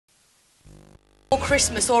or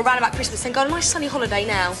Christmas or around about Christmas, then go on a nice sunny holiday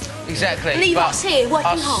now. Exactly. Leave us here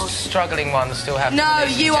working hard. Struggling ones still have to. No,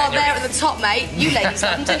 you are there at the top, mate. You ladies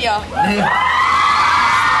done, didn't you? Love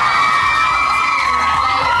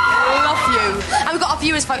you. And we've got our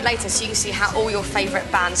viewers vote later, so you can see how all your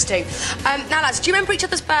favourite bands do. Now, lads, do you remember each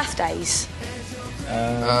other's birthdays? Do you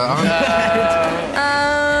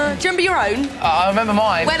remember your own? I remember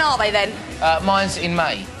mine. When are they then? Mine's in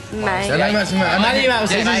May. May. I know Matt's in May. I know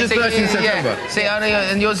Matt's in September. See,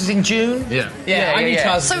 and yours is in June? Yeah.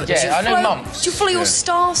 So I know months. Do you follow your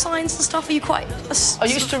star signs and stuff? Are you quite... I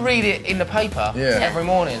used to read it in the paper every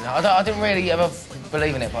morning. I didn't really ever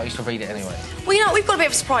believe in it, but I used to read it anyway. Well, you know, we've got a bit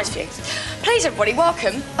of a surprise for you. Please, everybody,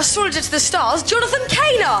 welcome astrologer to the stars, Jonathan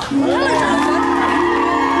Cainer. Hello,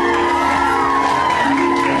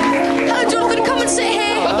 Jonathan. Hello, Jonathan. Come and sit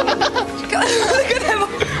here. Look at them.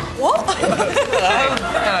 What?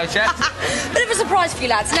 Hello, chat. Bit of a surprise for you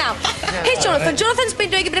lads. Now, here's Jonathan. Jonathan's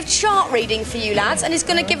been doing a bit of chart reading for you lads, and he's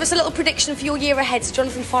going to give us a little prediction for your year ahead. So,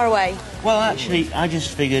 Jonathan, fire away. Well, actually, I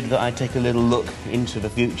just figured that I'd take a little look into the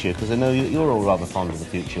future, because I know you're all rather fond of the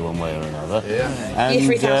future one way or another. Yeah. And,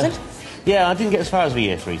 Year 3000? Yeah, I didn't get as far as the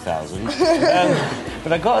year 3000,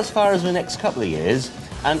 but I got as far as the next couple of years.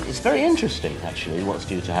 And it's very interesting, actually, what's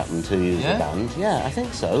due to happen to you as a band. Yeah, I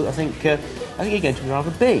think so. I think you're going to be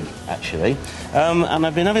rather big, actually. And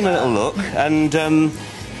I've been having a little look, and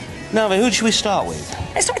now, who should we start with?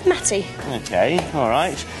 Let's start with Matty. Okay, all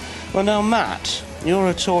right. Well, now, Matt, you're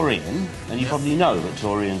a Taurian, and you probably know that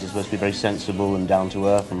Taurians are supposed to be very sensible and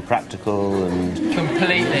down-to-earth and practical and...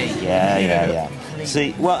 Completely. Yeah.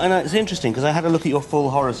 See, well, and it's interesting, because I had a look at your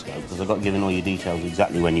full horoscope, because I got given all your details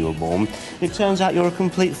exactly when you were born. It turns out you're a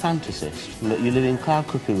complete fantasist, that you live in cloud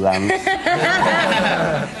cuckoo land.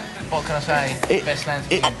 What can I say? Best land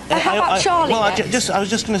for How about Charlie? Well, I was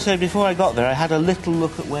just going to say, before I got there, I had a little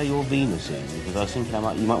look at where your Venus is, because I was thinking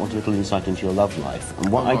you might want a little insight into your love life.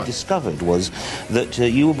 And what I discovered was that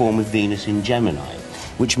you were born with Venus in Gemini,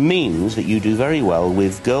 which means that you do very well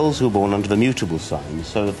with girls who are born under the mutable signs.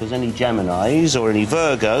 So if there's any Geminis or any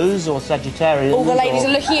Virgos or Sagittarians... All the ladies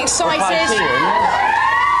are looking excited.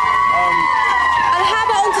 And how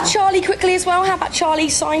about on to Charlie quickly as well? How about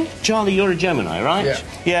Charlie's sign? Charlie, you're a Gemini, right? Yeah.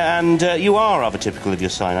 Yeah, and you are rather typical of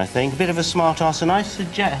your sign, I think. A bit of a smart ass, and I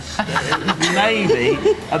suggest maybe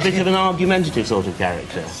a bit of an argumentative sort of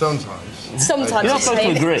character. Sometimes. Sometimes. You're not supposed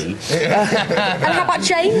to agree. And how about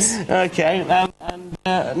James? Okay, now,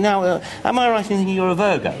 am I right in thinking you're a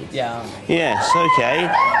Virgo? Yeah. Yes, okay.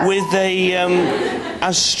 With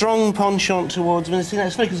a strong penchant towards... I mean, see,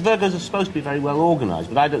 that's funny, because Virgos are supposed to be very well organised,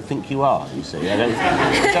 but I don't think you are, you see. I don't think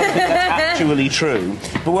that's actually true.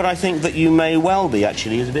 But what I think that you may well be,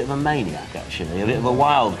 actually, is a bit of a maniac, actually. A bit of a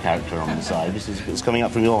wild character on the side. It's coming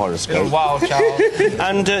up from your horoscope. A wild child.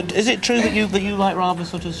 And is it true that you like rather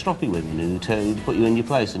sort of stroppy women who put you in your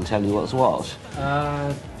place and tell you what's what?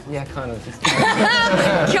 Yeah, kind of.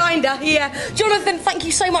 Kinda, yeah. Jonathan, thank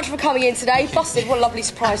you so much for coming in today. Busted, what a lovely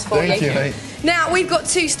surprise for you. Thank you, mate. Now, we've got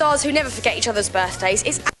two stars who never forget each other's birthdays.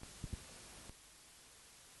 It's